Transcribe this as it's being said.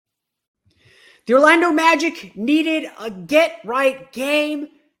The Orlando Magic needed a get-right game,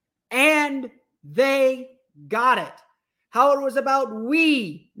 and they got it. How it was about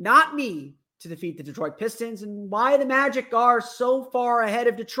we, not me, to defeat the Detroit Pistons, and why the Magic are so far ahead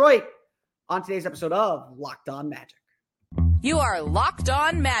of Detroit on today's episode of Locked On Magic. You are Locked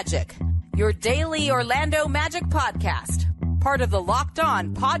On Magic, your daily Orlando Magic podcast, part of the Locked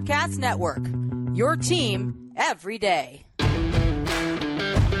On Podcast Network, your team every day.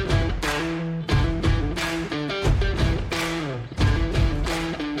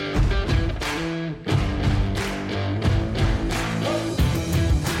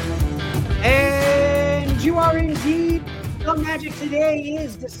 And you are indeed on Magic. Today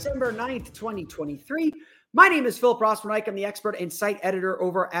is December 9th, 2023. My name is Philip Rossman-Reich. I'm the expert and site editor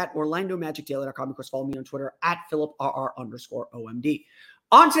over at OrlandoMagicDaily.com. Of course, follow me on Twitter at PhilipRR_OMD.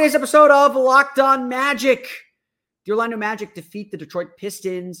 On today's episode of Locked On Magic, the Orlando Magic defeat the Detroit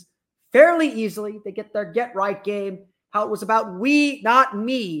Pistons fairly easily. They get their get-right game. How it was about we, not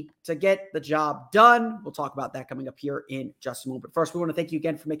me, to get the job done. We'll talk about that coming up here in just a moment. But first, we want to thank you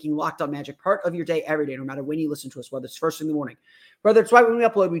again for making Locked On Magic part of your day every day, no matter when you listen to us, whether it's first in the morning, whether it's right when we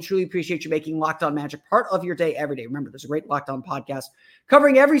upload. We truly appreciate you making Locked On Magic part of your day every day. Remember, there's a great Locked On podcast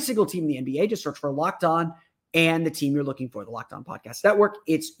covering every single team in the NBA. Just search for Locked On and the team you're looking for, the Locked On Podcast Network.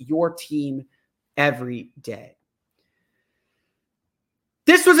 It's your team every day.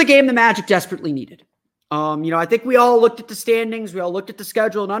 This was a game the Magic desperately needed. I think we all looked at the standings, we all looked at the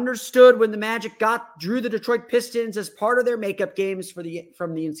schedule and understood when the Magic drew the Detroit Pistons as part of their makeup games from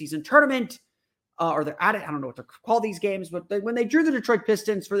the in-season tournament, or they're at it. I don't know what to call these games, but when they drew the Detroit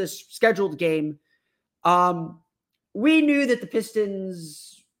Pistons for this scheduled game, we knew that the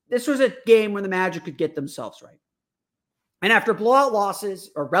Pistons, this was a game where the Magic could get themselves right. And after blowout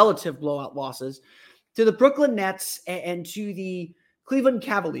losses, or relative blowout losses, to the Brooklyn Nets and to the Cleveland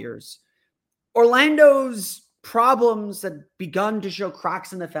Cavaliers, Orlando's problems had begun to show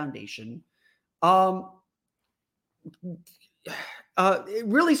cracks in the foundation. It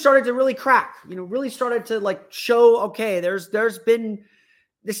really started to really crack, really started to show, okay, there's been,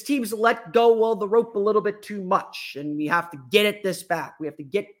 this team's let go of the rope a little bit too much, and we have to get this back. We have to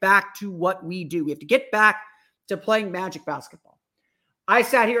get back to what we do. We have to get back to playing Magic basketball. I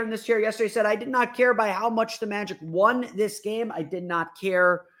sat here in this chair yesterday, said I did not care by how much the Magic won this game. I did not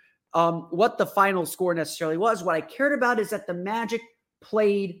care what the final score necessarily was. What I cared about is that the Magic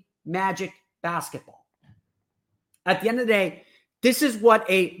played Magic basketball. At the end of the day, this is what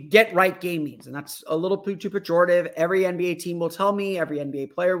a get-right game means, and that's a little too pejorative. Every NBA team will tell me, every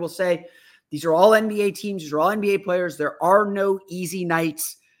NBA player will say, these are all NBA teams, these are all NBA players. There are no easy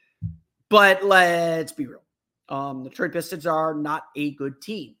nights, but let's be real. The Detroit Pistons are not a good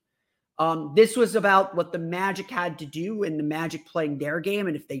team. This was about what the Magic had to do and the Magic playing their game.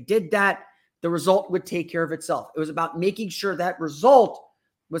 And if they did that, the result would take care of itself. It was about making sure that result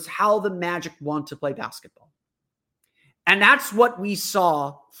was how the Magic want to play basketball. And that's what we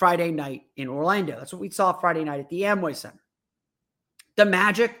saw Friday night in Orlando. That's what we saw Friday night at the Amway Center. The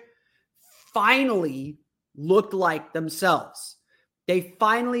Magic finally looked like themselves. They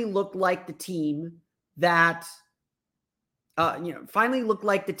finally looked like the team that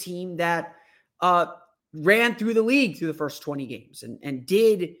ran through the league through the first 20 games and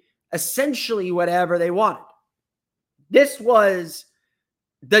did essentially whatever they wanted. This was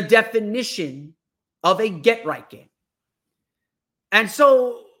the definition of a get-right game. And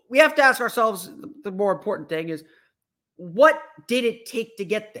so we have to ask ourselves, the more important thing is, what did it take to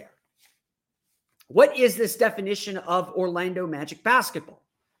get there? What is this definition of Orlando Magic basketball?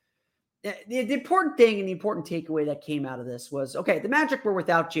 The important thing and the important takeaway that came out of this was, okay, the Magic were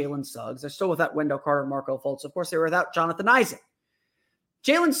without Jalen Suggs. They're still without Wendell Carter and Marco Fultz. Of course, they were without Jonathan Isaac.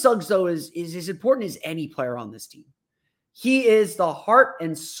 Jalen Suggs, though, is as important as any player on this team. He is the heart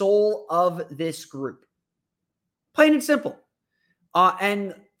and soul of this group. Plain and simple.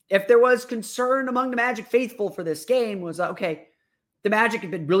 And if there was concern among the Magic faithful for this game was, okay, the Magic have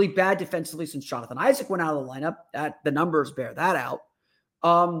been really bad defensively since Jonathan Isaac went out of the lineup. The numbers bear that out.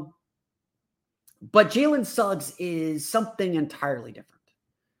 But Jalen Suggs is something entirely different.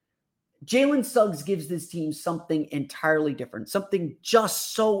 Jalen Suggs gives this team something entirely different, something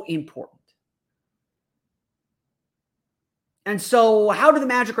just so important. And so how do the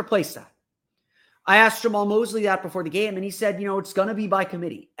Magic replace that? I asked Jamal Mosley that before the game, and he said, it's going to be by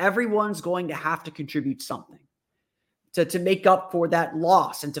committee. Everyone's going to have to contribute something to make up for that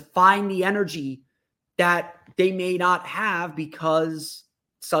loss and to find the energy that they may not have because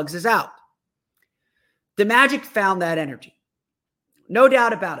Suggs is out. The Magic found that energy. No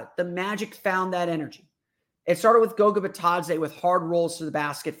doubt about it. The Magic found that energy. It started with Goga Bitadze with hard rolls to the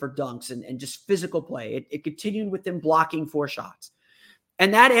basket for dunks and just physical play. It continued with them blocking 4 shots.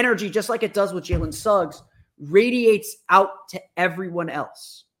 And that energy, just like it does with Jalen Suggs, radiates out to everyone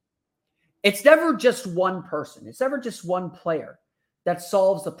else. It's never just one person. It's never just one player that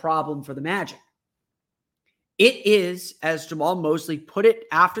solves the problem for the Magic. It is, as Jamal Mosley put it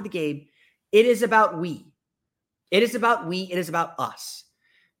after the game, it is about we. It is about we. It is about us.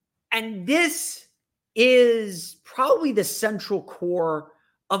 And this is probably the central core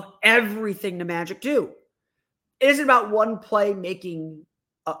of everything the Magic do. It isn't about one player making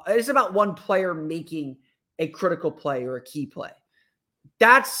a critical play or a key play.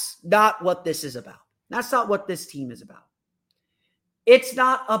 That's not what this is about. That's not what this team is about. It's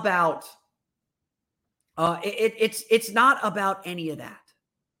not about it's not about any of that.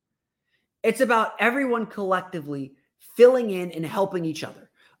 It's about everyone collectively filling in and helping each other.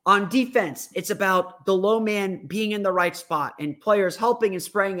 On defense, it's about the low man being in the right spot and players helping and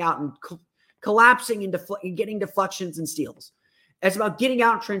spraying out and collapsing and getting deflections and steals. It's about getting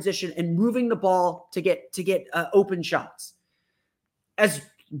out in transition and moving the ball to get open shots. As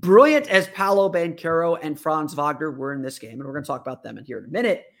brilliant as Paolo Banchero and Franz Wagner were in this game, and we're going to talk about them in here in a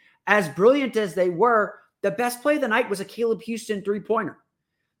minute, as brilliant as they were, the best play of the night was a Caleb Houston three-pointer.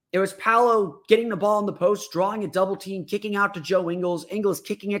 It was Paolo getting the ball in the post, drawing a double team, kicking out to Joe Ingles, Ingles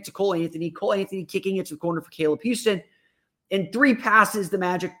kicking it to Cole Anthony kicking it to the corner for Caleb Houston. In 3 passes, the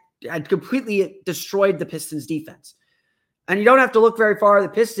Magic had completely destroyed the Pistons defense. And you don't have to look very far. The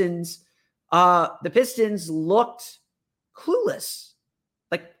Pistons looked clueless.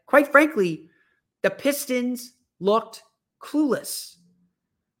 Like, quite frankly, the Pistons looked clueless.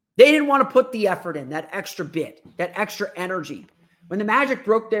 They didn't want to put the effort in, that extra bit, that extra energy. When the Magic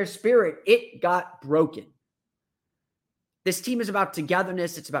broke their spirit, it got broken. This team is about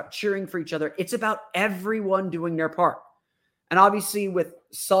togetherness. It's about cheering for each other. It's about everyone doing their part. And obviously with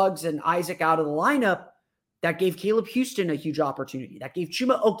Suggs and Isaac out of the lineup, that gave Caleb Houston a huge opportunity. That gave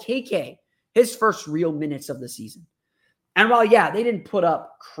Chuma Okeke his first real minutes of the season. And while, yeah, they didn't put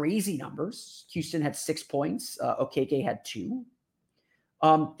up crazy numbers. Houston had 6 points. Okeke had 2.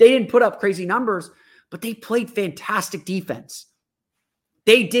 They didn't put up crazy numbers, but they played fantastic defense.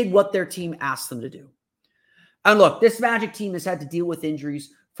 They did what their team asked them to do. And look, this Magic team has had to deal with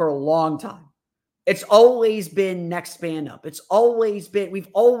injuries for a long time. It's always been next man up. We've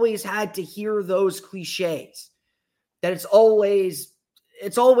always had to hear those cliches that it's always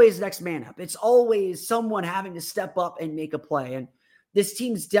next man up. It's always someone having to step up and make a play. And this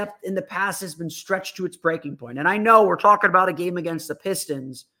team's depth in the past has been stretched to its breaking point. And I know we're talking about a game against the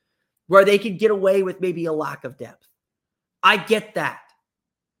Pistons where they could get away with maybe a lack of depth. I get that.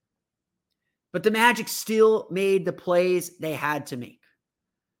 But the Magic still made the plays they had to make.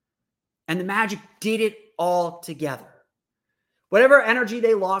 And the Magic did it all together. Whatever energy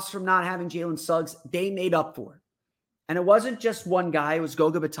they lost from not having Jalen Suggs, they made up for it. And it wasn't just one guy. It was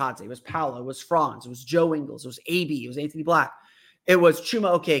Goga Bitadze. It was Paolo. It was Franz. It was Joe Ingles. It was AB. It was Anthony Black. It was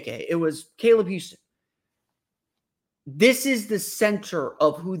Chuma Okeke. It was Caleb Houston. This is the center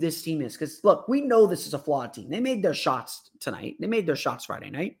of who this team is. Because, look, we know this is a flawed team. They made their shots tonight. They made their shots Friday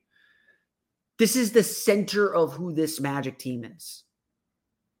night. This is the center of who this Magic team is.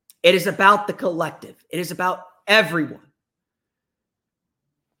 It is about the collective. It is about everyone.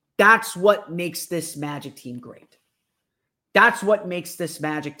 That's what makes this Magic team great. That's what makes this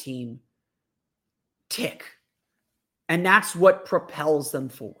Magic team tick. And that's what propels them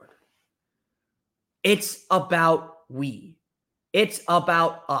forward. It's about we. It's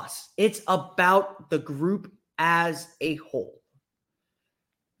about us. It's about the group as a whole.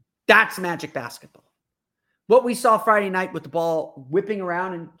 That's Magic basketball. What we saw Friday night with the ball whipping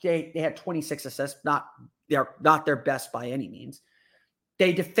around, and they had 26 assists, they're not their best by any means.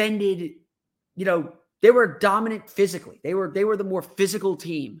 They defended, they were dominant physically. They were the more physical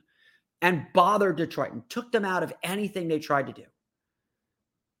team and bothered Detroit and took them out of anything they tried to do.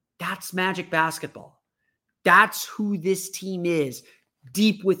 That's Magic basketball. That's who this team is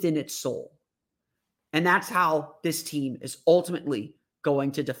deep within its soul. And that's how this team is ultimately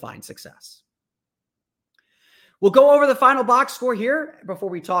going to define success. We'll go over the final box score here before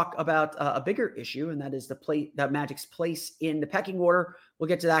we talk about a bigger issue, and that is the Magic's place in the pecking order. We'll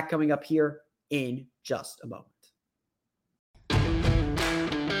get to that coming up here in just a moment.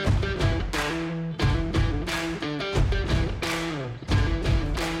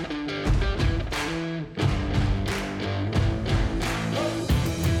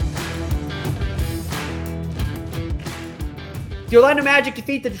 The Orlando Magic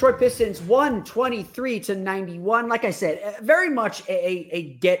defeat the Detroit Pistons 123-91. Like I said, very much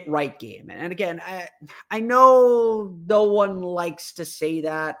a get-right game. And again, I know no one likes to say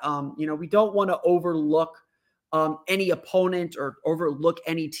that. We don't want to overlook any opponent or overlook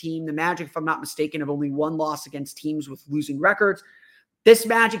any team. The Magic, if I'm not mistaken, have only one loss against teams with losing records. This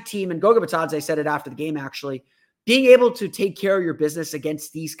Magic team, and Goga Bitadze said it after the game actually, being able to take care of your business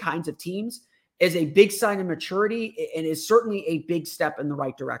against these kinds of teams is a big sign of maturity and is certainly a big step in the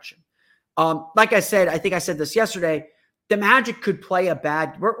right direction. Like I said, I think I said this yesterday, the Magic could play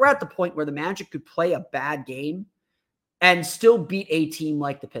we're at the point where the Magic could play a bad game and still beat a team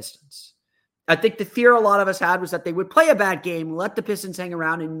like the Pistons. I think the fear a lot of us had was that they would play a bad game, let the Pistons hang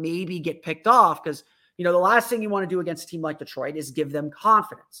around and maybe get picked off because, the last thing you want to do against a team like Detroit is give them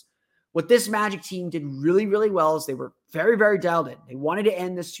confidence. What this Magic team did really, really well is they were very, very dialed in. They wanted to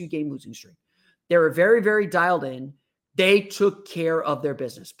end this 2-game losing streak. They were very, very dialed in. They took care of their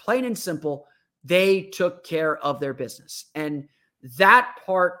business. Plain and simple, they took care of their business. And that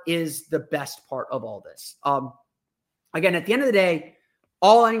part is the best part of all this. Again, at the end of the day,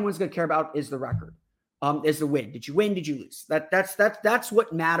 all anyone's going to care about is the record, is the win. Did you win? Did you lose? That's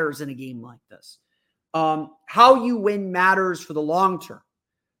what matters in a game like this. How you win matters for the long term.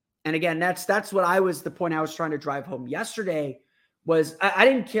 And again, that's the point I was trying to drive home yesterday. Was I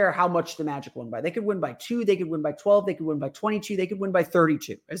didn't care how much the Magic won by. They could win by 2, they could win by 12, they could win by 22, they could win by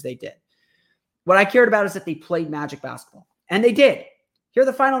 32, as they did. What I cared about is that they played Magic basketball. And they did. Here are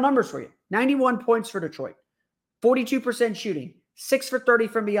the final numbers for you. 91 points for Detroit. 42% shooting. 6 for 30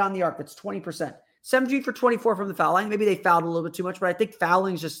 from beyond the arc. That's 20%. 17 for 24 from the foul line. Maybe they fouled a little bit too much, but I think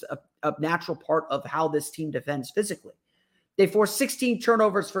fouling is just a natural part of how this team defends physically. They forced 16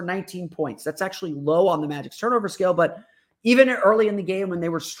 turnovers for 19 points. That's actually low on the Magic's turnover scale, but even early in the game when they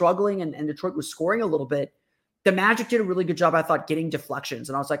were struggling and Detroit was scoring a little bit, the Magic did a really good job, I thought, getting deflections.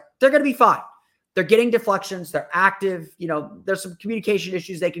 And I was like, they're going to be fine. They're getting deflections. They're active. There's some communication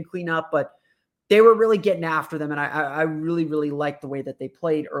issues they can clean up, but they were really getting after them. And I really, really liked the way that they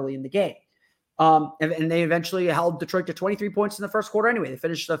played early in the game. And they eventually held Detroit to 23 points in the first quarter anyway. They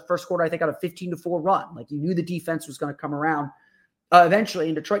finished the first quarter, I think, on a 15-4 run. Like, you knew the defense was going to come around eventually,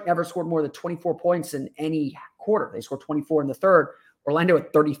 and Detroit never scored more than 24 points in any quarter. They scored 24 in the third. Orlando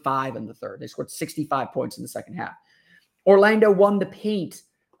at 35 in the third. They scored 65 points in the second half. Orlando won the paint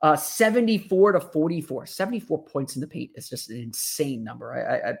 74-44. 74 points in the paint is just an insane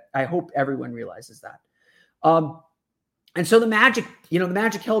number. I hope everyone realizes that. And so the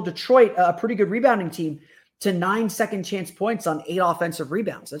Magic held Detroit, a pretty good rebounding team, to 9 second chance points on 8 offensive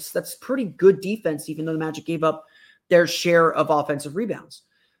rebounds. That's pretty good defense, even though the Magic gave up their share of offensive rebounds.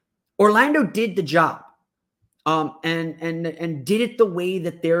 Orlando did the job, and did it the way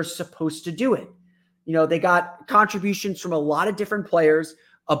that they're supposed to do it. They got contributions from a lot of different players.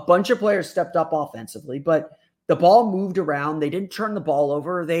 A bunch of players stepped up offensively, but the ball moved around. They didn't turn the ball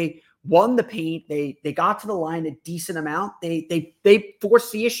over. They won the paint. They got to the line a decent amount. They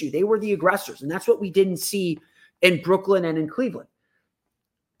forced the issue. They were the aggressors, and that's what we didn't see in Brooklyn and in Cleveland.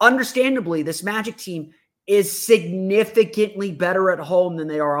 Understandably, this Magic team is significantly better at home than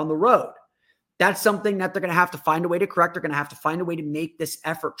they are on the road. That's something that they're going to have to find a way to correct. They're going to have to find a way to make this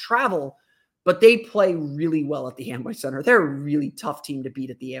effort travel, but they play really well at the Amway Center. They're a really tough team to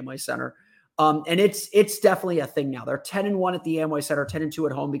beat at the Amway Center. And it's definitely a thing now. They're 10-1 at the Amway Center, 10-2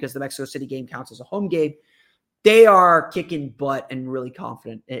 at home because the Mexico City game counts as a home game. They are kicking butt and really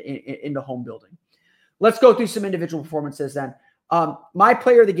confident in the home building. Let's go through some individual performances then. My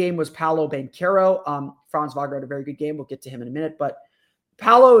player of the game was Paolo Banchero. Franz Wagner had a very good game. We'll get to him in a minute, but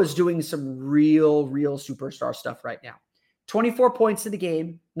Paolo is doing some real superstar stuff right now. 24 points in the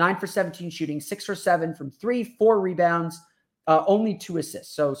game, 9 for 17 shooting, 6 for 7 from 3, 4 rebounds, only 2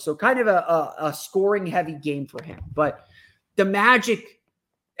 assists. So kind of a scoring heavy game for him. But the Magic,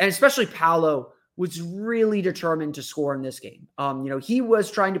 and especially Paolo, was really determined to score in this game. He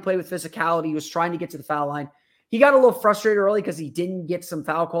was trying to play with physicality. He was trying to get to the foul line. He got a little frustrated early because he didn't get some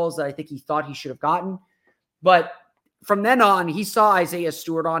foul calls that I think he thought he should have gotten. But from then on, he saw Isaiah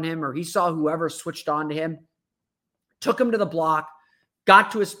Stewart on him, or he saw whoever switched on to him, took him to the block,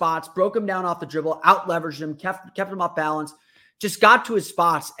 got to his spots, broke him down off the dribble, out-leveraged him, kept him off balance, just got to his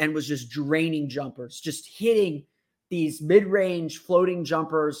spots and was just draining jumpers, just hitting these mid-range floating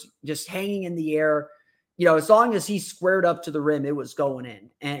jumpers, just hanging in the air. As long as he squared up to the rim, it was going in.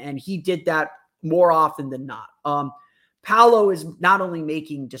 And he did that more often than not. Paolo is not only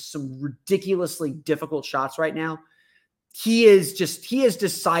making just some ridiculously difficult shots right now, he is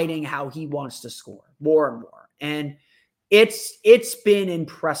deciding how he wants to score more and more. And it's been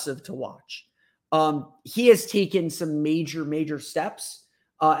impressive to watch. He has taken some major steps.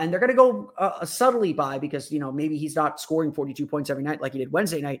 And they're going to go subtly by because, maybe he's not scoring 42 points every night like he did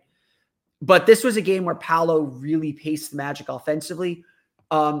Wednesday night. But this was a game where Paolo really paced the Magic offensively.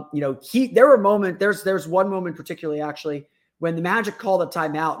 There were moments, there's one moment particularly actually when the Magic called a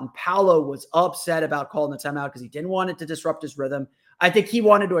timeout and Paolo was upset about calling the timeout because he didn't want it to disrupt his rhythm. I think he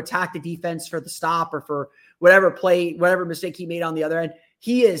wanted to attack the defense for the stop or for whatever mistake he made on the other end.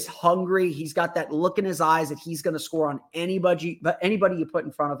 He is hungry. He's got that look in his eyes that he's going to score on anybody you put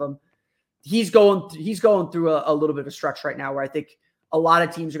in front of him. He's going through a little bit of a stretch right now where I think a lot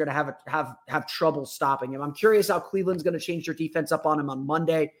of teams are going to have trouble stopping him. I'm curious how Cleveland's going to change their defense up on him on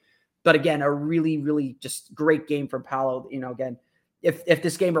Monday. But again, a really, really just great game from Paolo. Again, if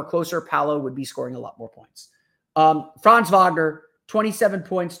this game were closer, Paolo would be scoring a lot more points. Franz Wagner, 27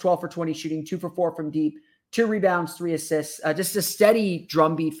 points, 12 for 20 shooting, 2 for 4 from deep, 2 rebounds, 3 assists. Just a steady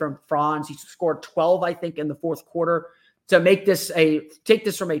drumbeat from Franz. He scored 12, I think, in the fourth quarter to take this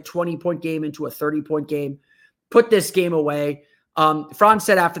from a 20-point game into a 30-point game, put this game away. Franz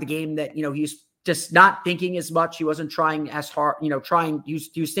said after the game that, he's just not thinking as much. He wasn't trying as hard,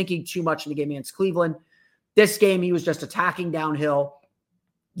 he was thinking too much in the game against Cleveland. This game, he was just attacking downhill,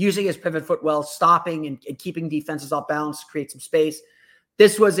 using his pivot foot well, stopping and keeping defenses off balance to create some space.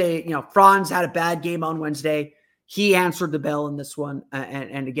 This was Franz had a bad game on Wednesday. He answered the bell in this one.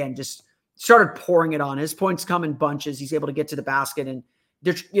 And again, just started pouring it on. His points come in bunches. He's able to get to the basket and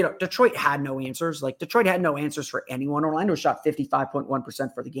Detroit had no answers. Detroit had no answers for anyone. Orlando shot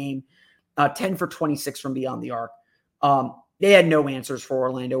 55.1% for the game, 10 for 26 from beyond the arc. They had no answers for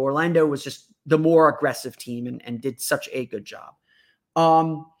Orlando. Orlando was just the more aggressive team and did such a good job.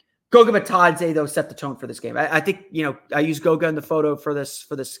 Goga Bitadze, though, set the tone for this game. I think, I used Goga in the photo for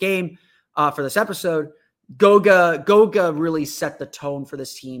this game, for this episode. Goga really set the tone for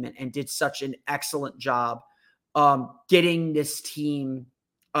this team and did such an excellent job getting this team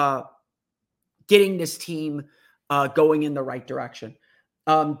going in the right direction.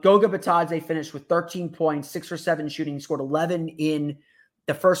 Goga Bitadze finished with 13 points, 6 for 7 shooting, scored 11 in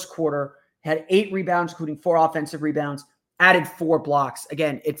the first quarter, had 8 rebounds, including 4 offensive rebounds, added 4 blocks.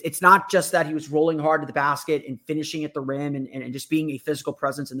 Again, it's not just that he was rolling hard to the basket and finishing at the rim and just being a physical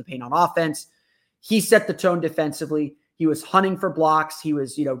presence in the paint on offense. He set the tone defensively. He was hunting for blocks. He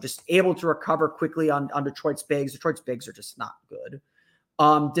was, just able to recover quickly on Detroit's bigs. Detroit's bigs are just not good.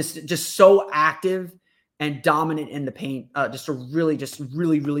 Just so active and dominant in the paint. Just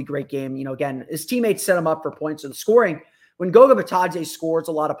really great game. Again, his teammates set him up for points. So the scoring, when Goga Bitadze scores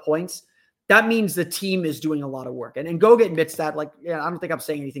a lot of points, that means the team is doing a lot of work. And Goga admits that. I don't think I'm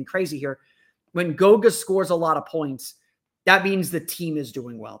saying anything crazy here. When Goga scores a lot of points, that means the team is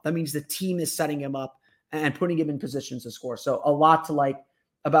doing well. That means the team is setting him up and putting him in positions to score. So a lot to like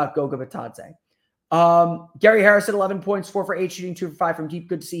about Goga Bitadze. Gary Harris at 11 points, 4 for 8 shooting, 2 for 5 from deep.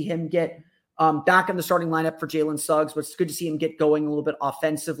 Good to see him get back in the starting lineup for Jalen Suggs, but it's good to see him get going a little bit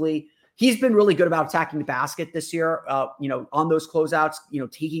offensively. He's been really good about attacking the basket this year, on those closeouts,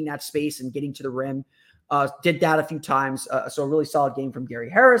 taking that space and getting to the rim. Did that a few times. So a really solid game from Gary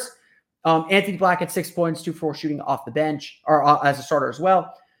Harris. Anthony Black at 6 points, 2 for 4 shooting off the bench or as a starter as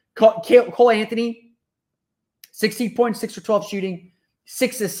well. Cole Anthony, 16 points, 6 for 12 shooting,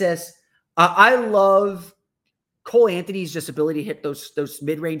 6 assists. I love Cole Anthony's just ability to hit those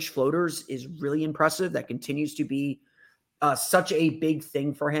mid-range floaters is really impressive. That continues to be such a big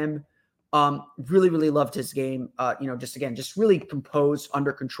thing for him. Really loved his game. Just really composed,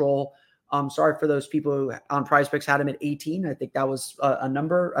 under control. Sorry for those people who on Prize Picks had him at 18. I think that was a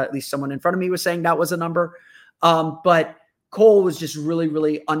number. At least someone in front of me was saying that was a number. But Cole was just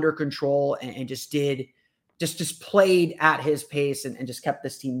really under control and just played at his pace and just kept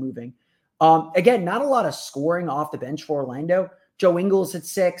this team moving. Again, not a lot of scoring off the bench for Orlando. Joe Ingles had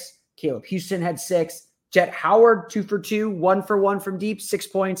 6. Caleb Houston had 6. Jet Howard, 2 for 2, 1 for 1 from deep, 6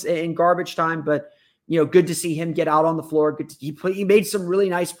 points in garbage time. But, good to see him get out on the floor. He made some really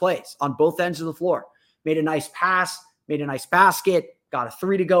nice plays on both ends of the floor. Made a nice pass, made a nice basket, got a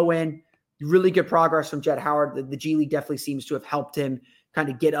 3 to go in. Really good progress from Jet Howard. The G League definitely seems to have helped him kind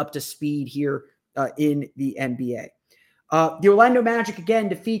of get up to speed here in the NBA. The Orlando Magic, again,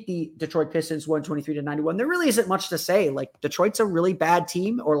 defeat the Detroit Pistons 123-91. There really isn't much to say. Detroit's a really bad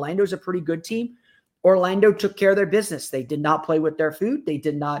team. Orlando's a pretty good team. Orlando took care of their business. They did not play with their food. They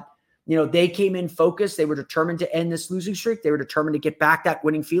did not, they came in focused. They were determined to end this losing streak. They were determined to get back that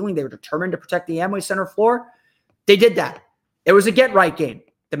winning feeling. They were determined to protect the Amway Center floor. They did that. It was a get-right game.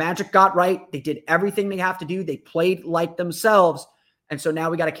 The Magic got right. They did everything they have to do. They played like themselves. And so now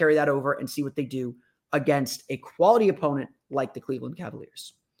we got to carry that over and see what they do against a quality opponent like the Cleveland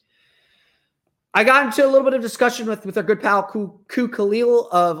Cavaliers. I got into a little bit of discussion with our good pal Ku Khalil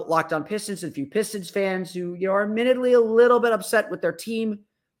of Locked On Pistons and a few Pistons fans who are admittedly a little bit upset with their team,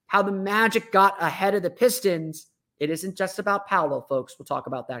 how the Magic got ahead of the Pistons. It isn't just about Paolo, folks. We'll talk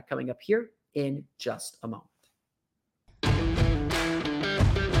about that coming up here in just a moment.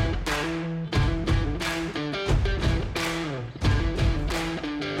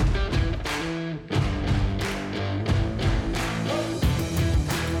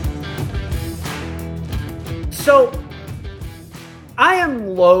 So I am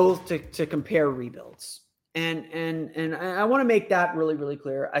loath to compare rebuilds. And I want to make that really, really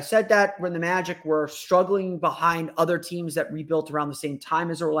clear. I said that when the Magic were struggling behind other teams that rebuilt around the same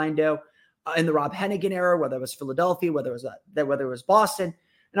time as Orlando in the Rob Hennigan era, whether it was Philadelphia, whether it was Boston.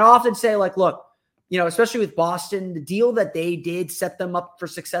 And I often say, like, look, especially with Boston, the deal that they did set them up for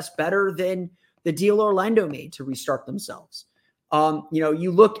success better than the deal Orlando made to restart themselves.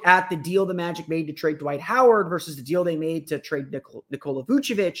 You look at the deal the Magic made to trade Dwight Howard versus the deal they made to trade Nikola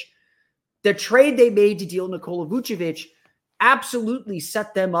Vucevic. The trade they made to deal Nikola Vucevic absolutely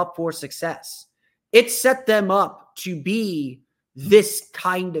set them up for success. It set them up to be this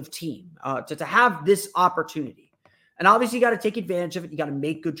kind of team, to have this opportunity. And obviously you got to take advantage of it. You got to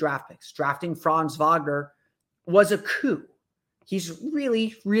make good draft picks. Drafting Franz Wagner was a coup. He's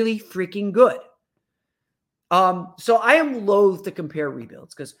really, really freaking good. So I am loath to compare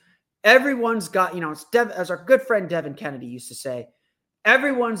rebuilds because everyone's got, as our good friend Devin Kennedy used to say,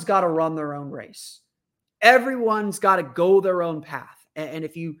 everyone's got to run their own race. Everyone's got to go their own path. And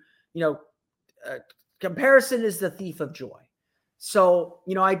if comparison is the thief of joy. So,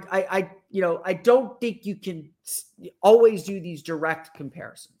 I don't think you can always do these direct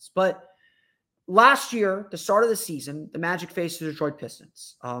comparisons, but last year, the start of the season, the Magic faced the Detroit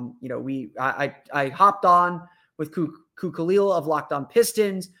Pistons. I hopped on with Ku Khalil of Locked On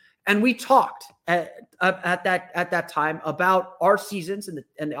Pistons, and we talked at that time about our seasons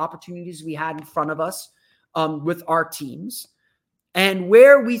and the opportunities we had in front of us with our teams, and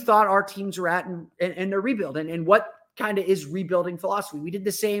where we thought our teams were at in their rebuild, and what kind of is rebuilding philosophy. We did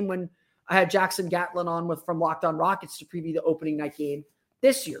the same when I had Jackson Gatlin on from Locked On Rockets to preview the opening night game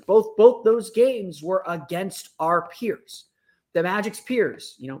this year. Both those games were against our peers, the Magic's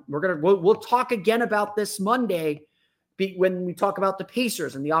peers. We'll talk again about this Monday when we talk about the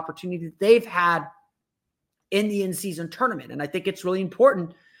Pacers and the opportunity that they've had in the in-season tournament. And I think it's really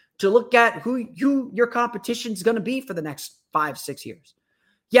important to look at who your competition is going to be for the next 5-6 years.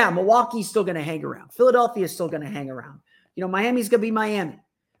 Yeah, Milwaukee's still going to hang around. Philadelphia is still going to hang around. Miami's going to be Miami.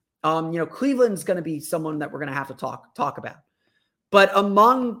 Cleveland's going to be someone that we're going to have to talk about. But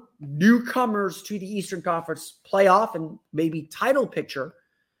among newcomers to the Eastern Conference playoff and maybe title picture,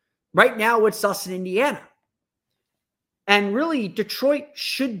 right now it's us in Indiana. And really, Detroit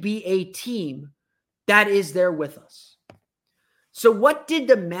should be a team that is there with us. So what did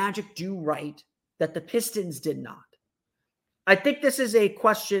the Magic do right that the Pistons did not? I think this is a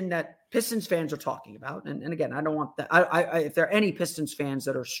question that Pistons fans are talking about. And again, I don't want that. If there are any Pistons fans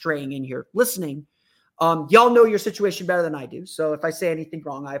that are straying in here listening, y'all know your situation better than I do. So if I say anything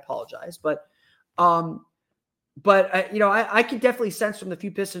wrong, I apologize. But I can definitely sense from the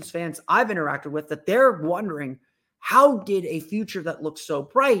few Pistons fans I've interacted with that they're wondering, how did a future that looks so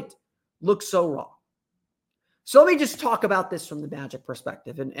bright look so wrong? So let me just talk about this from the Magic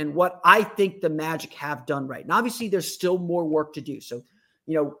perspective and what I think the Magic have done right. And obviously there's still more work to do. So,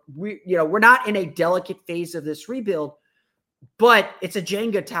 we're not in a delicate phase of this rebuild, but it's a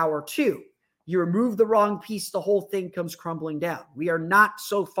Jenga tower too. You remove the wrong piece, the whole thing comes crumbling down. We are not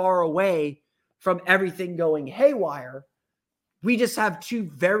so far away from everything going haywire. We just have two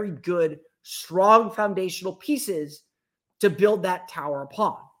very good, strong foundational pieces to build that tower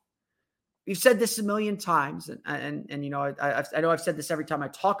upon. We've said this a million times, and I know I've said this every time I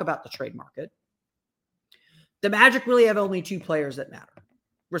talk about the trade market. The Magic really have only two players that matter.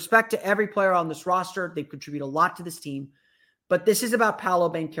 Respect to every player on this roster. They contribute a lot to this team, but this is about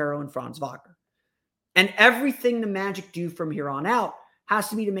Paolo Banchero and Franz Wagner. And everything the Magic do from here on out has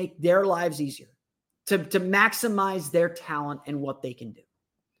to be to make their lives easier, to maximize their talent and what they can do.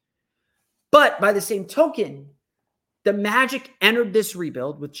 But by the same token, the Magic entered this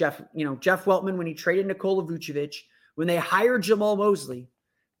rebuild with Jeff Weltman when he traded Nikola Vucevic, when they hired Jamal Mosley.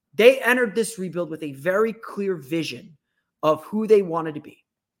 They entered this rebuild with a very clear vision of who they wanted to be.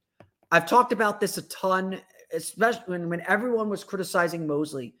 I've talked about this a ton, especially when everyone was criticizing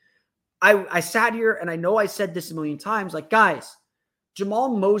Mosley. I sat here and I know I said this a million times, like, guys, Jamal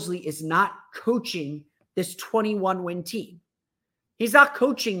Mosley is not coaching this 21-win team. He's not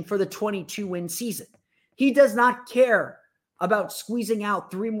coaching for the 22-win season. He does not care about squeezing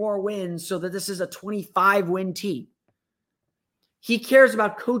out 3 more wins so that this is a 25-win team. He cares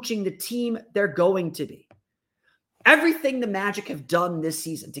about coaching the team they're going to be. Everything the Magic have done this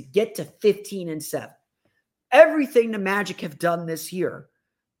season to get to 15-7, everything the Magic have done this year,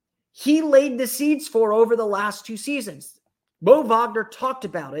 he laid the seeds for over the last 2 seasons. Mo Wagner talked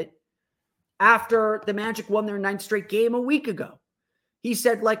about it after the Magic won their 9th straight game a week ago. He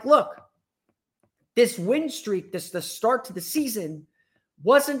said, look, this win streak, the start to the season,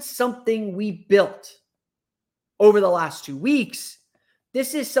 wasn't something we built over the last 2 weeks.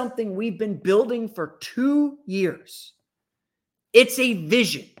 This is something we've been building for 2 years. It's a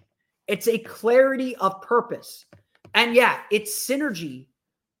vision. It's a clarity of purpose. And yeah, it's synergy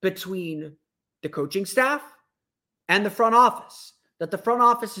between the coaching staff and the front office. That the front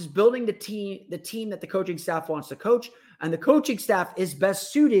office is building the team that the coaching staff wants to coach, and the coaching staff is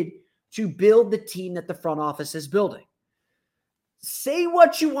best suited to build the team that the front office is building. Say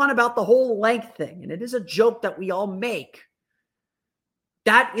what you want about the whole length thing, and it is a joke that we all make.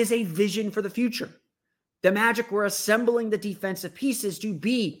 That is a vision for the future. The Magic were assembling the defensive pieces to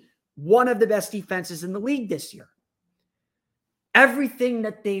be one of the best defenses in the league this year. Everything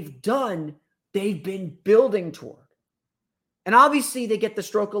that they've done, they've been building toward. And obviously, they get the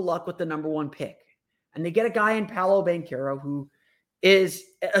stroke of luck with the number 1 pick. And they get a guy in Paolo Banchero who is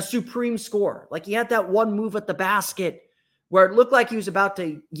a supreme scorer. Like, he had that one move at the basket where it looked like he was about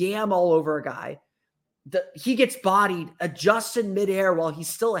to yam all over a guy. He gets bodied, adjusts in midair while he's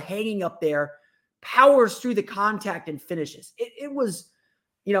still hanging up there, powers through the contact and finishes. It was,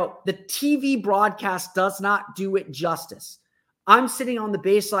 the TV broadcast does not do it justice. I'm sitting on the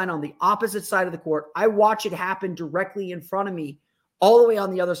baseline on the opposite side of the court. I watch it happen directly in front of me, all the way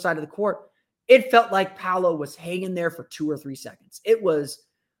on the other side of the court. It felt like Paolo was hanging there for 2 or 3 seconds. It was,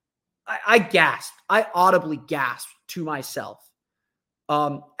 I gasped. I audibly gasped to myself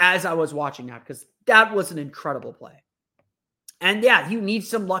as I was watching that, because that was an incredible play. And yeah, you need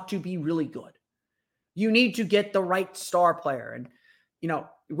some luck to be really good. You need to get the right star player. And,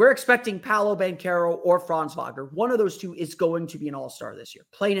 we're expecting Paolo Banchero or Franz Wagner. One of those two is going to be an all-star this year,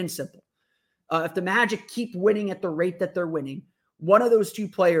 plain and simple. If the Magic keep winning at the rate that they're winning, one of those 2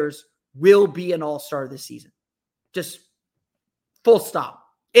 players will be an all-star this season. Just full stop.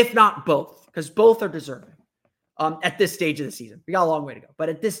 If not both, because both are deserving at this stage of the season. We got a long way to go, but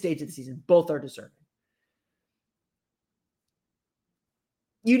at this stage of the season, both are deserving.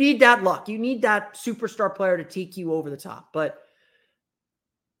 You need that luck. You need that superstar player to take you over the top. But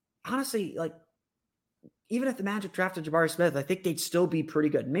honestly, even if the Magic drafted Jabari Smith, I think they'd still be pretty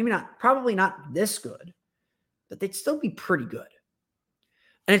good. Maybe probably not this good, but they'd still be pretty good.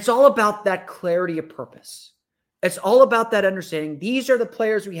 And it's all about that clarity of purpose. It's all about that understanding. These are the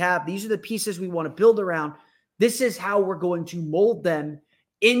players we have. These are the pieces we want to build around. This is how we're going to mold them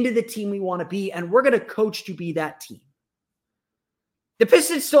into the team we want to be. And we're going to coach to be that team. The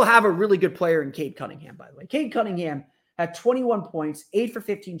Pistons still have a really good player in Cade Cunningham, by the way. Cade Cunningham had 21 points, 8 for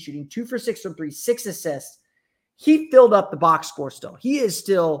 15 shooting, 2 for 6 from 3, 6 assists. He filled up the box score still. He is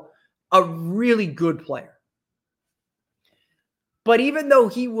still a really good player. But even though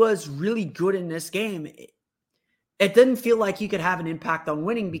he was really good in this game, it didn't feel like he could have an impact on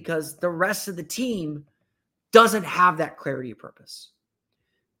winning because the rest of the team doesn't have that clarity of purpose.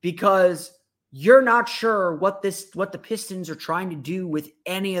 Because you're not sure what the Pistons are trying to do with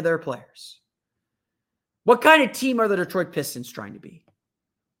any of their players. What kind of team are the Detroit Pistons trying to be?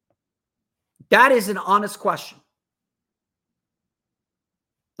 That is an honest question.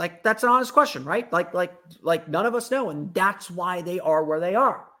 That's an honest question, right? Like none of us know, and that's why they are where they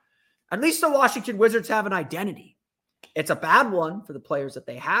are. At least the Washington Wizards have an identity. It's a bad one for the players that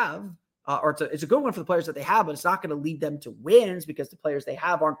they have, or it's a good one for the players that they have, but it's not going to lead them to wins because the players they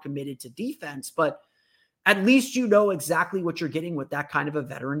have aren't committed to defense. But at least you know exactly what you're getting with that kind of a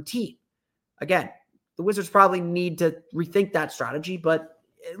veteran team. Again, the Wizards probably need to rethink that strategy, but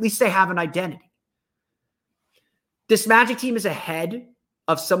at least they have an identity. This Magic team is ahead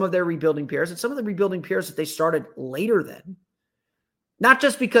of some of their rebuilding peers, and some of the rebuilding peers that they started later than. Not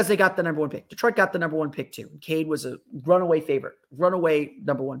just because they got the number 1 pick. Detroit got the number 1 pick too. Cade was a runaway favorite, runaway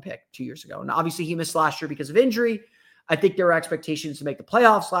number 1 pick 2 years ago. And obviously he missed last year because of injury. I think there were expectations to make the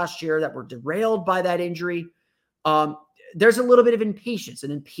playoffs last year that were derailed by that injury. There's a little bit of impatience,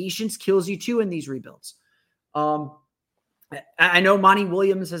 and impatience kills you too in these rebuilds. I know Monty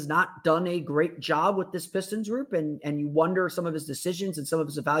Williams has not done a great job with this Pistons group, and you wonder some of his decisions and some of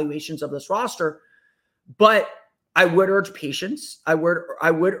his evaluations of this roster, but I would urge patience. I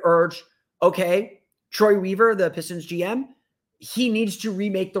would urge, okay, Troy Weaver, the Pistons GM, he needs to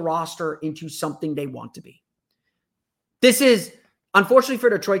remake the roster into something they want to be. This is, unfortunately for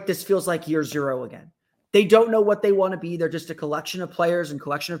Detroit, this feels like year zero again. They don't know what they want to be. They're just a collection of players and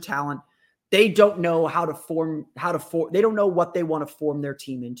collection of talent. They don't know they don't know what they want to form their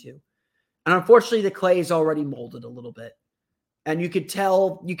team into. And unfortunately, the clay is already molded a little bit. And you could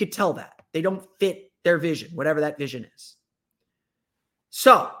tell that. They don't fit their vision, whatever that vision is.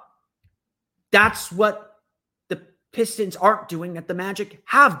 So that's what the Pistons aren't doing that the Magic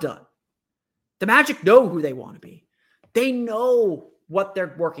have done. The Magic know who they want to be. They know what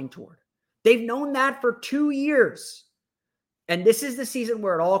they're working toward. They've known that for 2 years. And this is the season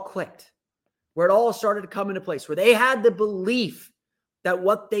where it all clicked, where it all started to come into place, where they had the belief that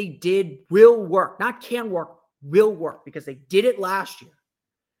what they did will work, not can work, will work, because they did it last year.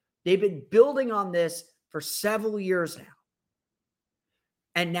 They've been building on this for several years now.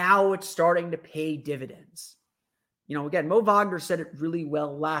 And now it's starting to pay dividends. You know, again, Mo Wagner said it really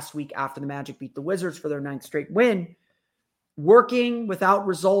well last week after the Magic beat the Wizards for their 9th straight win. Working without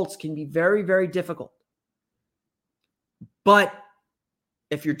results can be very, very difficult. But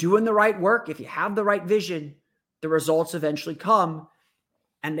if you're doing the right work, if you have the right vision, the results eventually come,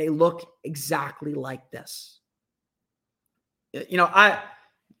 and they look exactly like this. You know,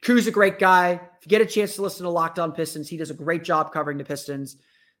 Drew's a great guy. If you get a chance to listen to Locked On Pistons, he does a great job covering the Pistons.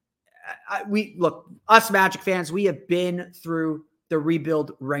 Us Magic fans, we have been through the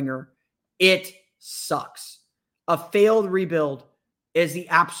rebuild ringer. It sucks. A failed rebuild is the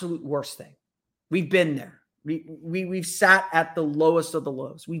absolute worst thing. We've been there. We've sat at the lowest of the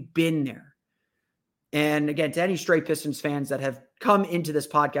lows. We've been there. And again, to any stray Pistons fans that have come into this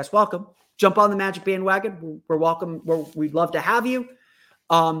podcast, welcome. Jump on the Magic bandwagon. We're welcome. We'd love to have you.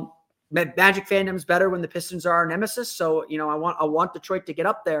 Magic fandom is better when the Pistons are our nemesis. So, you know, I want Detroit to get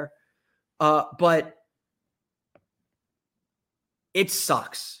up there. But it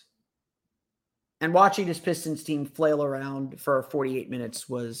sucks. And watching this Pistons team flail around for 48 minutes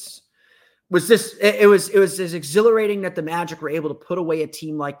was as exhilarating that the Magic were able to put away a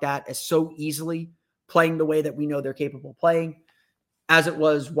team like that as so easily, playing the way that we know they're capable of playing, as it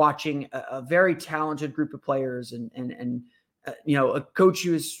was watching a very talented group of players and you know, a coach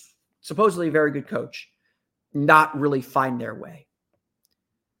who is supposedly a very good coach not really find their way.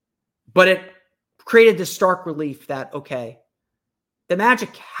 But it created this stark relief that, okay, the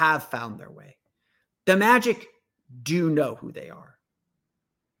Magic have found their way. The Magic do know who they are.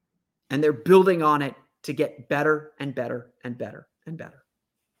 And they're building on it to get better and better and better and better.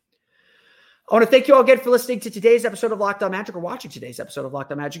 I want to thank you all again for listening to today's episode of Locked On Magic, or watching today's episode of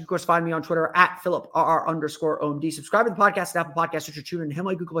Locked On Magic. Of course, find me on Twitter at @PhilipRR_OMD. Subscribe to the podcast at Apple Podcasts, Stitcher, TuneIn,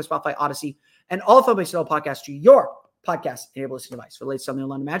 Himalaya, Google Play, Spotify, Odyssey, and all film-based podcasts to your podcast-enabled listening device. For the latest on the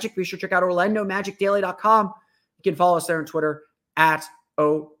Orlando Magic, be sure to check out OrlandoMagicDaily.com. You can follow us there on Twitter at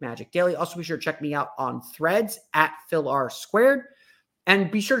 @OMagicDaily. Also, be sure to check me out on Threads at PhilR².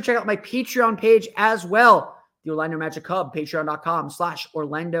 And be sure to check out my Patreon page as well, the Orlando Magic Hub,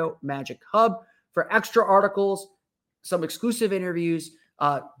 patreon.com/Orlando Magic Hub, for extra articles, some exclusive interviews,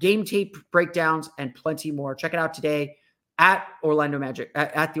 game tape breakdowns, and plenty more. Check it out today at Orlando Magic,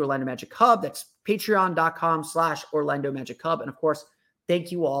 at the Orlando Magic Hub. That's patreon.com/Orlando Magic Hub. And of course,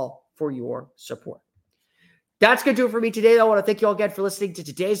 thank you all for your support. That's going to do it for me today. I want to thank you all again for listening to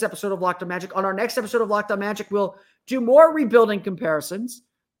today's episode of Locked On Magic. On our next episode of Locked On Magic, we'll do more rebuilding comparisons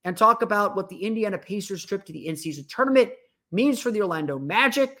and talk about what the Indiana Pacers trip to the in-season tournament means for the Orlando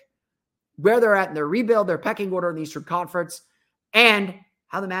Magic, where they're at in their rebuild, their pecking order in the Eastern Conference, and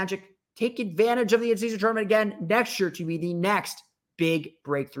how the Magic take advantage of the in-season tournament again next year to be the next big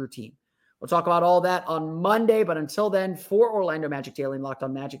breakthrough team. We'll talk about all that on Monday, but until then, for Orlando Magic Daily and Locked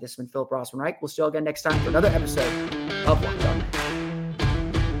On Magic, this has been Philip Rossman-Reich. We'll see you all again next time for another episode of Locked On Magic.